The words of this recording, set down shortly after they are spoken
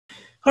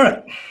All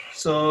right,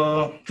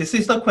 so this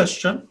is the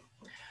question.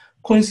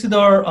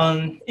 Consider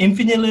an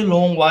infinitely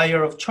long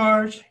wire of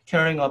charge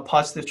carrying a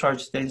positive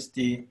charge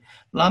density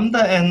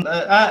lambda, and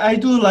I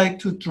do like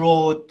to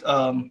draw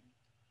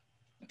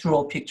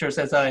pictures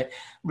as I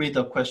read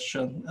the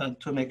question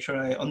to make sure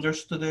I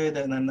understood it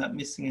and I'm not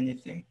missing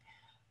anything.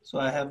 So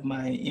I have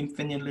my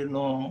infinitely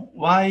long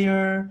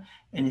wire,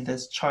 and it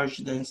has charge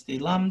density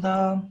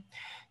lambda.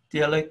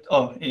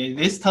 It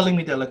is telling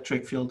me the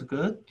electric field,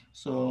 good.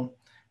 So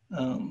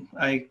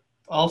I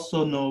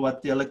also know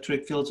what the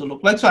electric fields will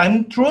look like. So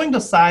I'm drawing the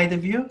side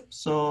view.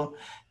 So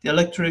the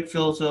electric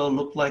fields will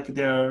look like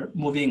they're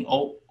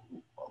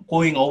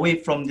going away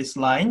from this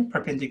line,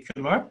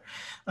 perpendicular.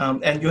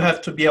 And you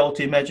have to be able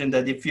to imagine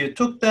that if you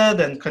took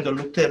that and kind of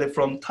looked at it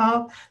from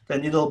top,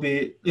 then it'll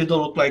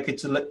look like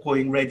it's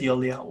going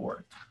radially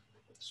outward.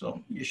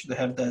 So you should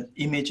have that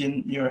image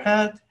in your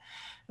head.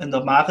 And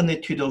the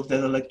magnitude of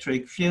that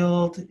electric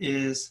field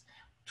is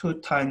 2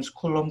 times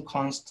Coulomb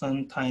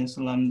constant times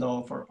lambda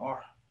over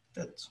r.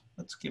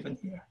 That's given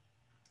here.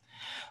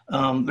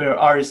 Where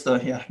r is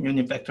the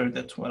unit vector,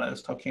 that's what I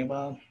was talking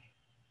about.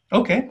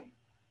 Okay.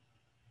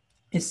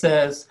 It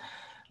says,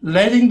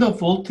 letting the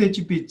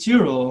voltage be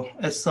 0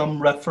 at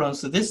some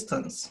reference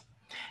distance.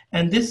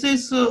 And this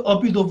is a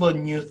bit of a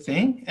new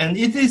thing, and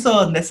it is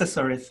a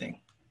necessary thing,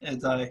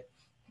 as I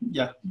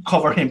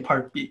cover in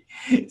part B.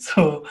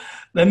 So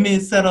let me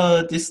set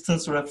a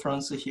distance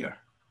reference here.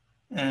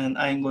 And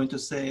I'm going to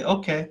say,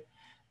 okay,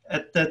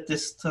 at that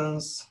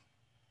distance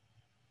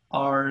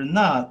R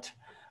naught,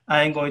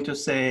 I'm going to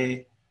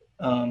say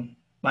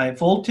my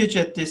voltage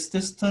at this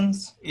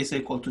distance is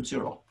equal to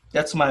 0.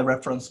 That's my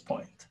reference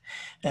point.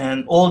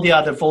 And all the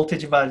other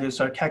voltage values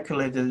are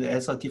calculated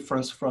as a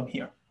difference from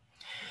here.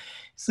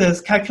 It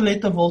says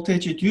calculate the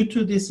voltage due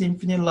to this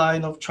infinite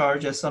line of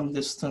charge at some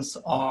distance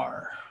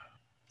R.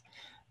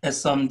 At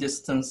some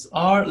distance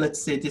R,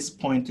 let's say this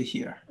point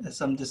here, at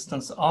some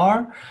distance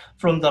R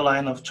from the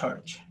line of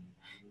charge.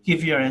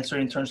 Give your answer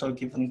in terms of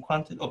given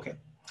quantity. Okay.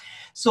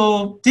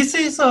 So this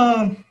is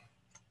a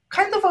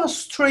kind of a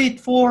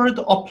straightforward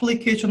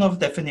application of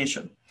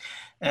definition.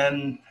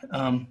 And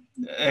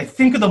I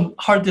think the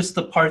hardest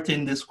part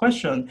in this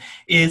question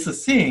is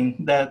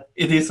seeing that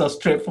it is a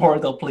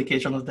straightforward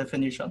application of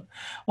definition.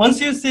 Once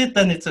you see it,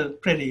 then it's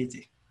pretty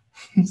easy.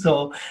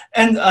 So,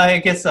 and I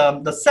guess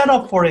the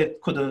setup for it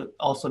could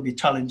also be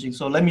challenging.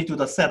 So let me do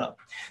the setup.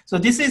 So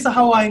this is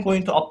how I'm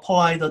going to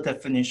apply the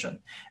definition.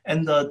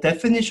 And the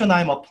definition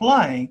I'm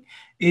applying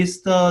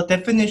is the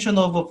definition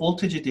of a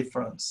voltage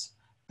difference.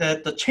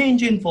 That the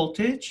change in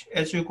voltage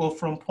as you go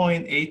from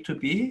point A to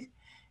B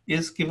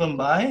is given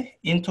by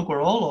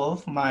integral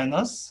of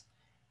minus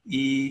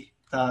E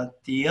dot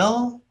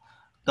dl,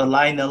 the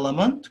line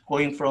element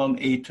going from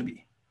A to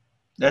B.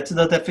 That's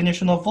the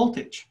definition of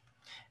voltage.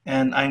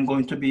 And I'm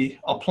going to be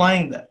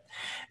applying that.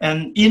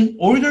 And in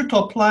order to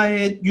apply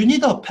it, you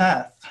need a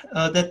path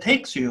that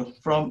takes you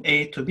from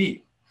A to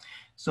B.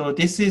 So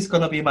this is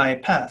going to be my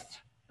path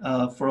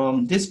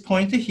from this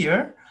point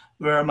here,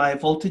 where my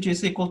voltage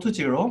is equal to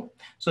 0,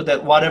 so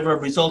that whatever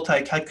result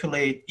I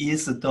calculate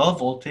is the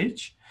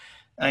voltage.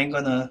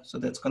 So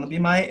that's going to be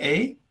my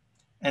A.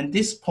 And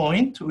this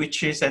point,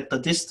 which is at the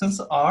distance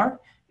R,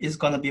 is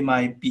going to be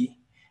my B.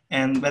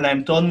 And when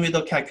I'm done with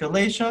the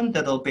calculation,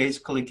 that'll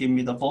basically give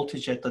me the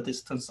voltage at the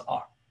distance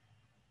R.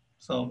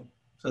 So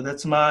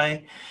that's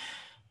my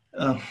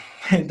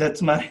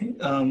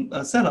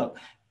setup.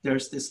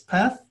 There's this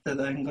path that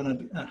I'm gonna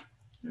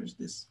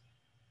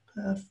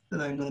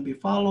be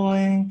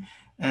following,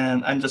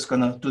 and I'm just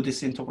gonna do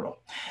this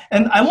integral.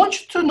 And I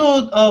want you to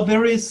note a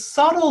very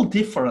subtle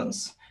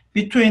difference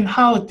between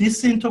how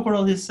this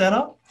integral is set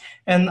up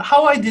and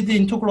how I did the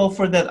integral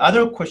for that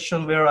other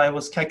question where I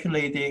was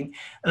calculating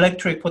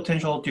electric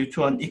potential due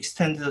to an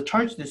extended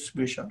charge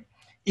distribution.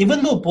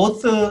 Even though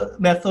both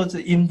methods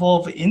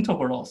involve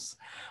integrals,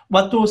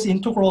 what those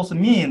integrals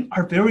mean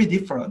are very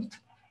different.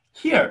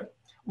 Here,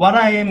 what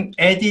I am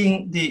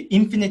adding the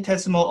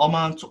infinitesimal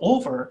amounts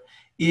over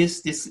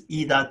is this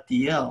E dot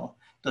dl,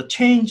 the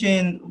change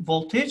in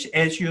voltage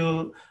as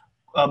you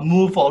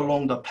move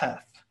along the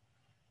path.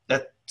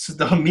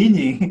 The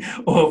meaning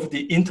of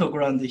the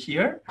integrand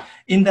here.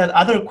 In that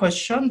other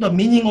question, the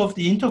meaning of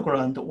the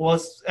integrand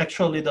was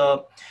actually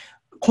the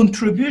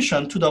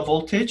contribution to the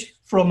voltage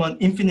from an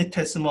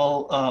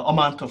infinitesimal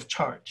amount of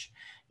charge.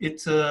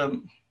 So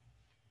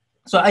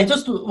I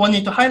just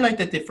wanted to highlight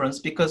the difference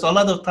because a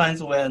lot of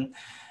times when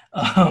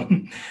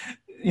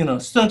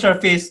students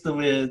are faced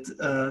with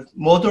a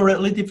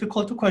moderately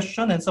difficult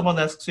question and someone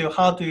asks you,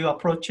 how do you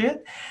approach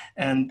it?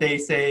 And they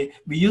say,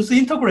 we use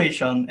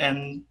integration.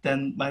 And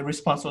then my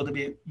response would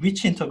be,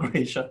 which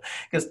integration?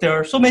 Because there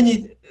are so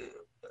many,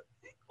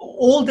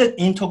 all that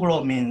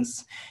integral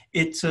means,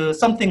 it's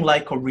something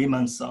like a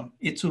Riemann sum.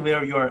 It's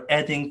where you're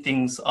adding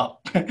things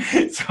up.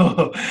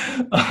 So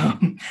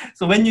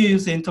when you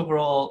use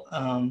integral,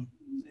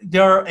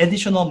 there are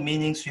additional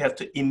meanings you have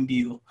to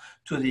imbue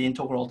to the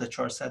integral that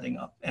you're setting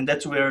up. And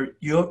that's where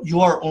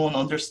your own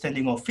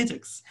understanding of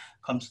physics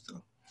comes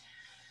to.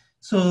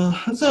 So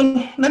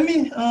let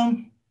me,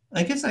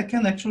 I guess I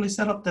can actually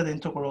set up that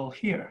integral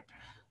here.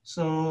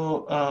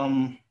 So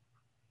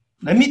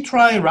let me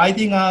try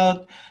writing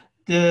out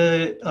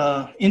the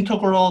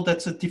integral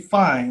that's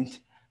defined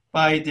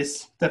by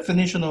this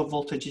definition of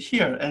voltage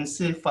here and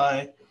see if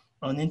I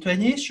run into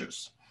any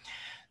issues.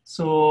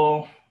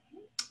 So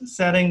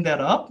setting that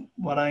up,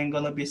 what I'm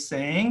going to be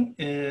saying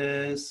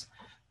is,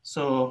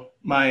 so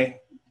my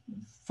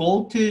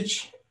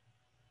voltage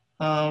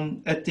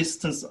at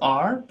distance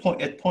r,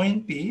 at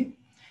point B,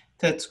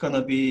 that's going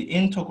to be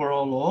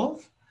integral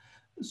of,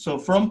 so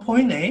from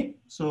point A,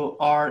 so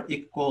r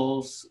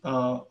equals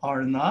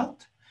r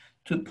naught,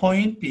 to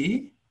point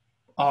B,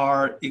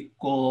 r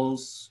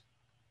equals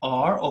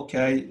r.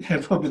 Okay, I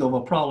have a bit of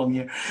a problem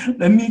here.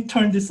 Let me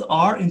turn this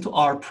r into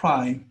r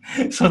prime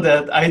so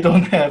that I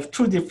don't have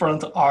two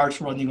different r's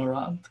running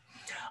around.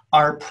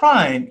 R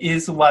prime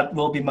is what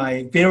will be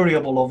my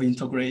variable of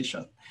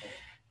integration.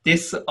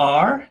 This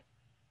r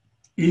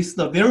is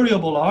the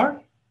variable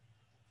r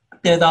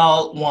that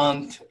I'll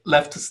want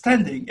left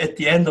standing at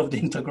the end of the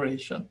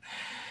integration.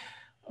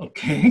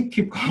 Okay,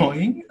 keep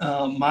going,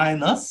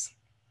 minus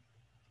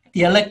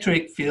the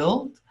electric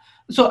field.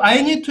 So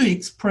I need to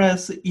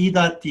express E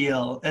dot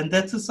dl, and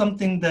that's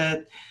something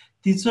that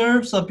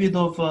deserves a bit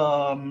of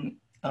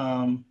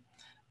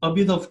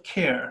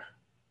care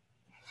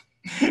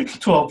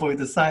to avoid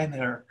the sign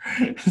error.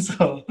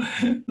 So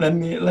let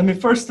me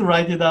first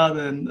write it out,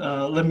 and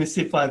let me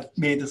see if I've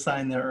made the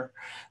sign error.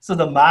 So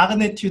the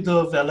magnitude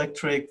of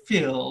electric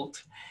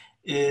field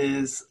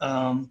is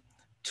 2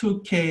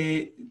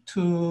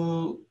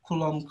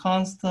 Coulomb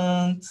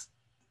constant,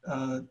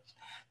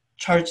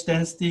 charge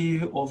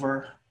density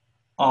over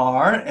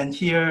R, and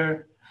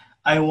here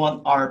I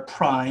want R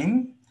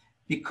prime,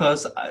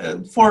 because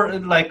for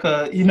like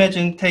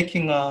imagine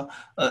taking a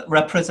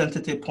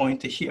representative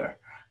point here.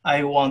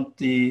 I want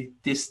the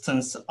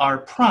distance R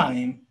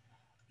prime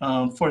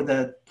for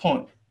that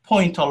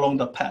point along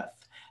the path.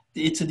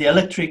 It's the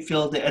electric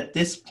field at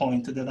this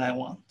point that I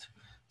want.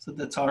 So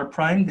that's R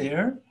prime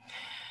there.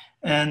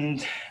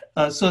 And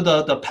so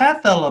the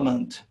path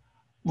element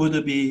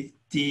would be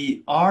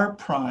dr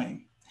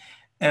prime.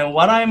 And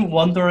what I'm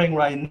wondering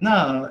right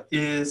now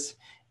is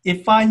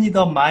if I need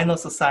a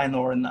minus sign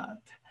or not.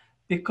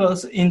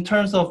 Because in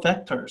terms of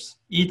vectors,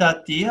 E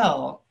dot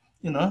dl,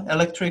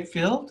 electric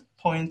field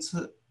points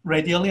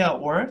radially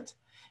outward.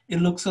 It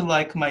looks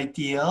like my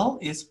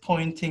dl is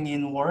pointing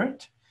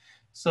inward.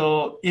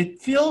 So it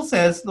feels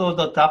as though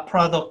the dot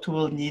product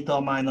will need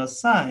a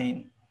minus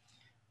sign.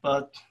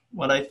 But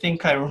what I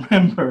think I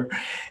remember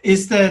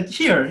is that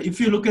here, if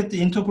you look at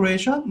the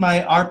integration,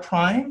 my r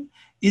prime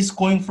is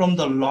going from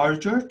the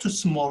larger to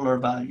smaller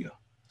value.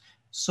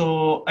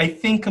 So I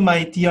think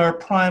my dr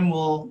prime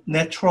will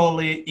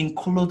naturally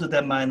include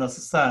that minus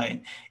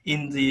sign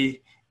in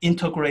the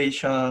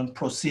integration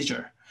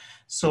procedure.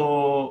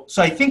 So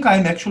I think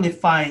I'm actually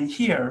fine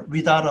here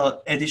without an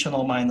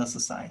additional minus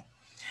sign.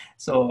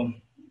 So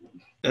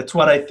that's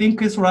what I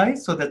think is right.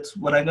 So that's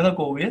what I'm gonna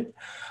go with.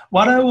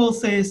 What I will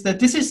say is that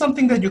this is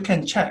something that you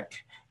can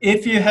check.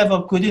 If you have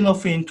a good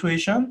enough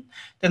intuition,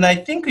 then I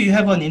think you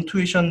have an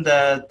intuition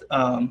that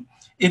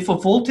if a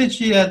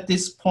voltage at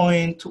this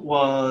point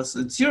was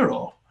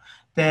 0,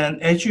 then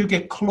as you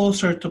get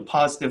closer to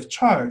positive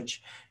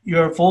charge,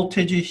 your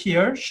voltage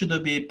here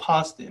should be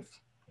positive.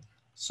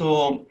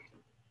 So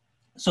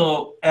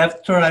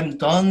after I'm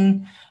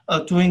done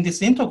doing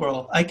this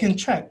integral, I can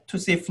check to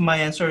see if my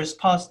answer is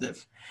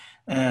positive.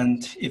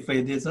 And if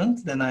it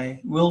isn't, then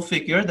I will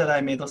figure that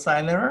I made a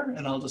sign error,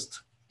 and I'll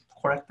just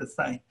correct the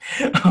sign.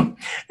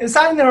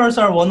 Sign errors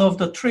are one of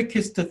the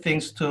trickiest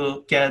things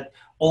to get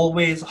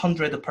always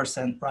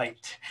 100%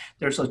 right.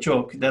 There's a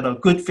joke that a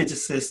good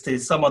physicist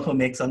is someone who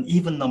makes an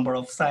even number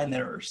of sign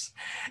errors.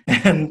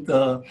 And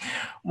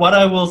what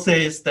I will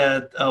say is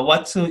that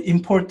what's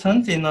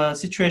important in a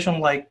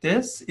situation like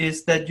this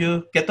is that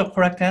you get the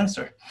correct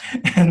answer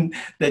and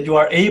that you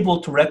are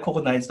able to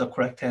recognize the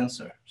correct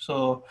answer.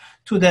 So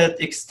to that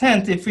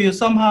extent, if you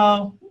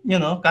somehow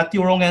got the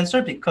wrong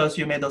answer because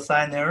you made a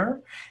sign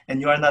error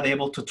and you are not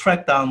able to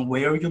track down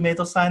where you made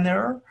a sign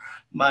error,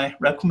 my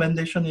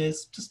recommendation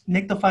is just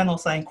make the final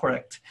sign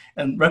correct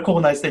and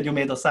recognize that you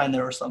made a sign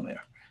error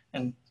somewhere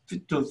and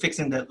do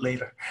fixing that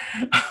later.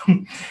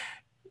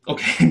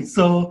 Okay,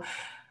 so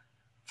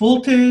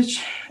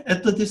voltage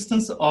at the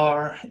distance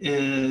r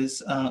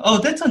is,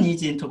 that's an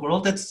easy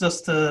integral. That's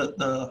just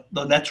the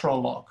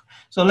natural log.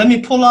 So let me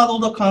pull out all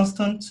the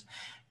constants.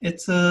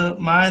 It's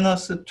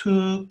minus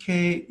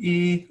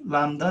 2ke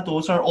lambda.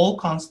 Those are all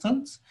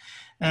constants.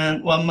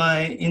 And what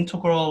my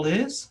integral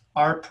is,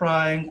 r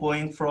prime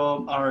going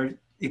from r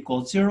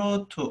equals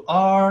 0 to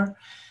r,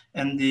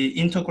 and the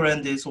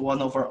integrand is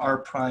 1 over r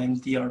prime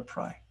dr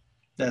prime.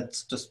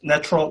 That's just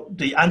natural.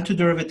 The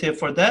antiderivative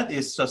for that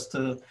is just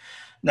the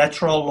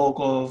natural log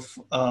of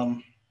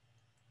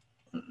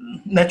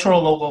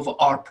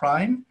r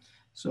prime.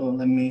 So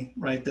let me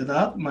write that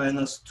up,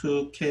 minus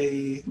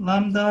 2k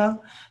lambda,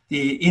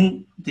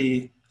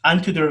 the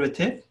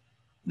antiderivative,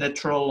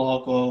 natural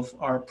log of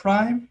r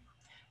prime,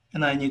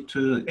 and I need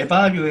to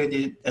evaluate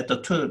it at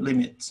the two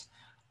limits,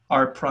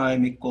 r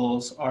prime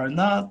equals r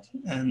naught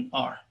and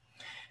r.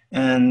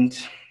 And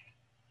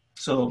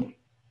so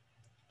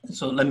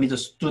let me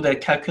just do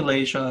that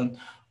calculation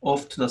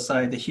off to the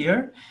side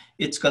here.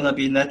 It's gonna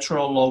be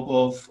natural log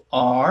of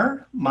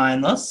r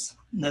minus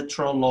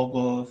natural log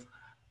of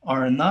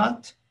r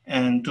naught.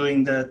 And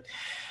doing that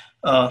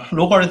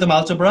logarithm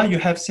algebra, you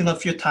have seen a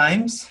few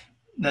times,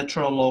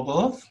 natural log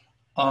of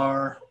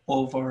r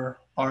over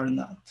r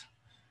naught.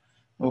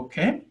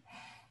 Okay,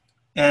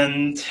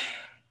 and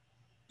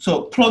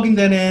so plugging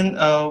that in,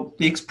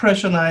 the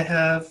expression I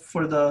have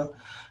for the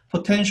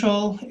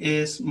potential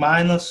is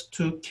minus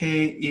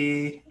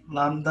 2ke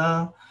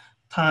lambda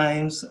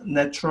times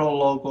natural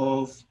log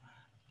of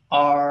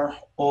r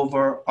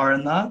over r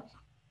naught.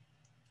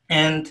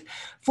 And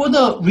for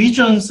the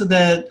regions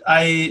that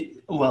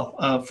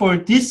for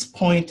this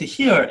point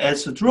here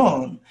as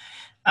drawn,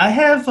 I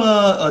have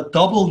a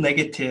double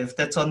negative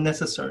that's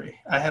unnecessary.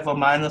 I have a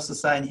minus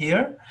sign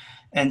here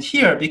and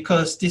here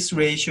because this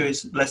ratio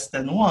is less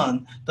than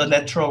 1, the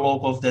natural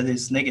log of that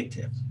is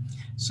negative.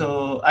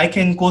 So I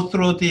can go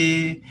through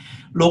the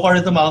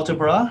logarithm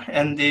algebra,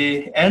 and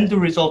the end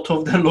result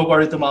of the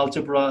logarithm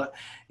algebra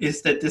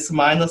is that this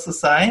minus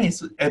sign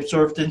is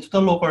absorbed into the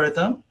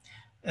logarithm,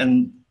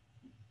 and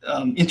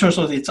in terms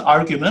of its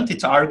argument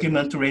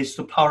raised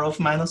to the power of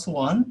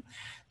 -1.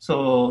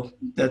 So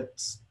that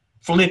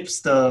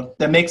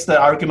makes the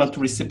argument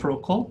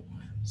reciprocal.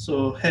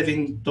 So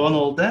having done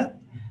all that,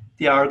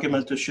 the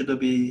argument should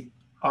be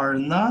r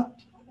naught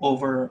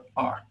over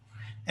r.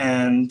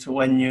 And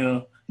when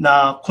you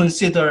now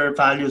consider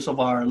values of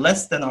r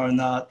less than r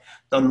naught,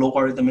 the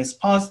logarithm is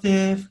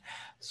positive.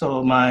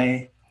 So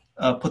my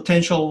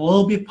potential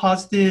will be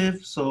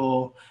positive.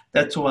 So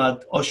that's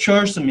what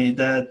assures me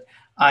that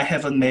I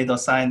haven't made a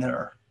sign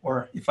error.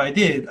 Or if I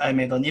did, I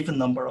made an even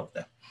number of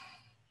them.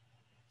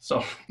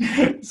 So,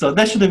 so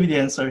that should be the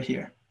answer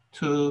here.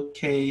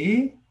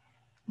 2k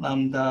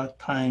lambda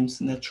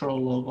times natural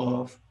log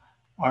of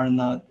r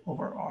naught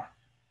over r.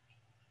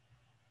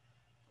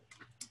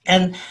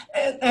 And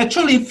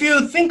actually, if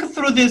you think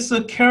through this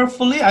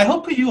carefully, I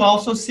hope you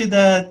also see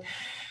that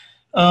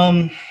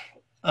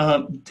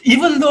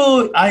even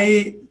though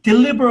I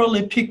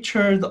deliberately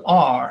pictured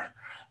r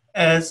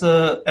as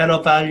at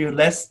a value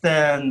less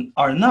than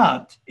r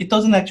naught, it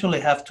doesn't actually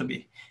have to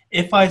be.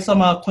 If I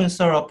somehow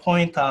consider a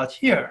point out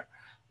here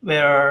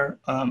where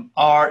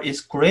r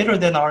is greater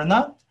than r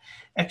naught,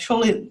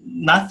 actually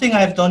nothing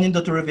I've done in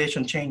the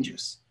derivation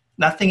changes.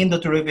 Nothing in the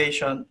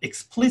derivation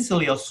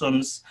explicitly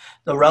assumes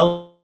the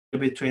relative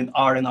between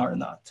r and r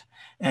naught.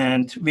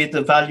 And with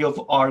the value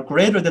of r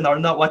greater than r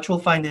naught, what you'll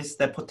find is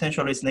that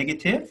potential is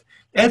negative,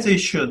 as it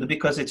should,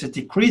 because it's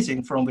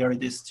decreasing from where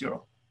it is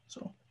 0.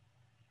 So,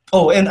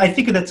 oh, and I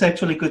think that's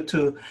actually good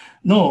to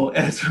know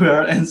as we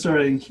are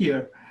answering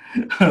here,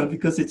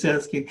 because it's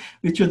asking,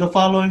 which of the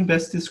following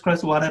best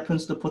describes what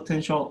happens to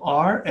potential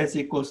r as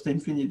equals to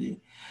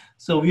infinity?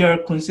 So we are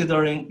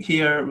considering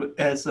here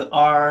as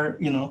r,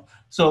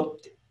 so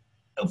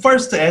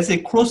first, as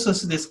it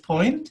crosses this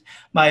point,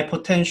 my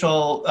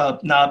potential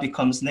now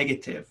becomes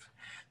negative.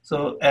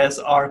 So as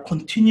r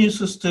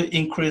continues to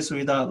increase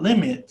without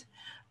limit,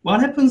 what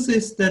happens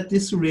is that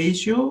this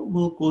ratio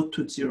will go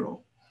to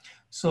 0.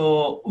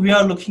 So we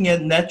are looking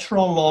at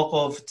natural log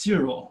of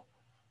 0.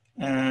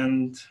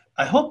 And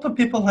I hope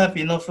people have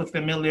enough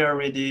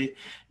familiarity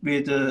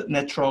with the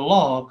natural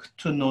log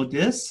to know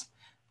this.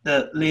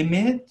 The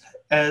limit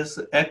as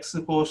x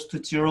goes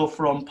to 0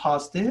 from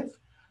positive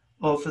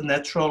of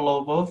natural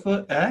log of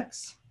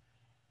x,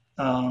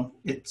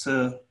 it's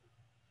a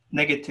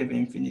negative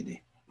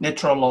infinity.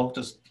 Natural log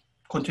just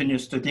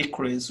continues to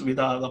decrease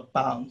without a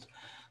bound.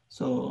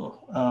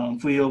 So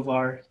v of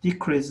r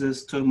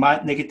decreases to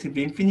negative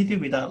infinity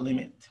without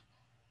limit.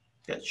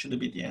 That should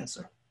be the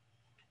answer.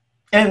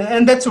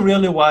 And that's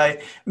really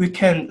why we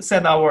can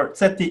set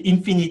the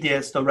infinity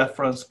as the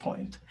reference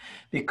point,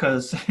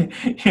 because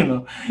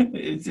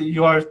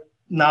you are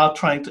now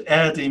trying to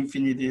add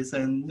infinities,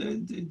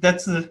 and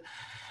that's not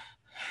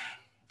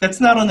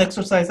an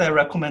exercise I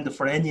recommend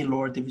for any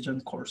lower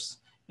division course.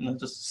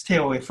 Just stay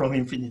away from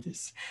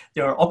infinities.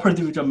 There are upper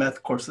division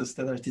math courses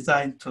that are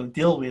designed to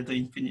deal with the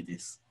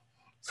infinities.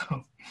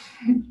 So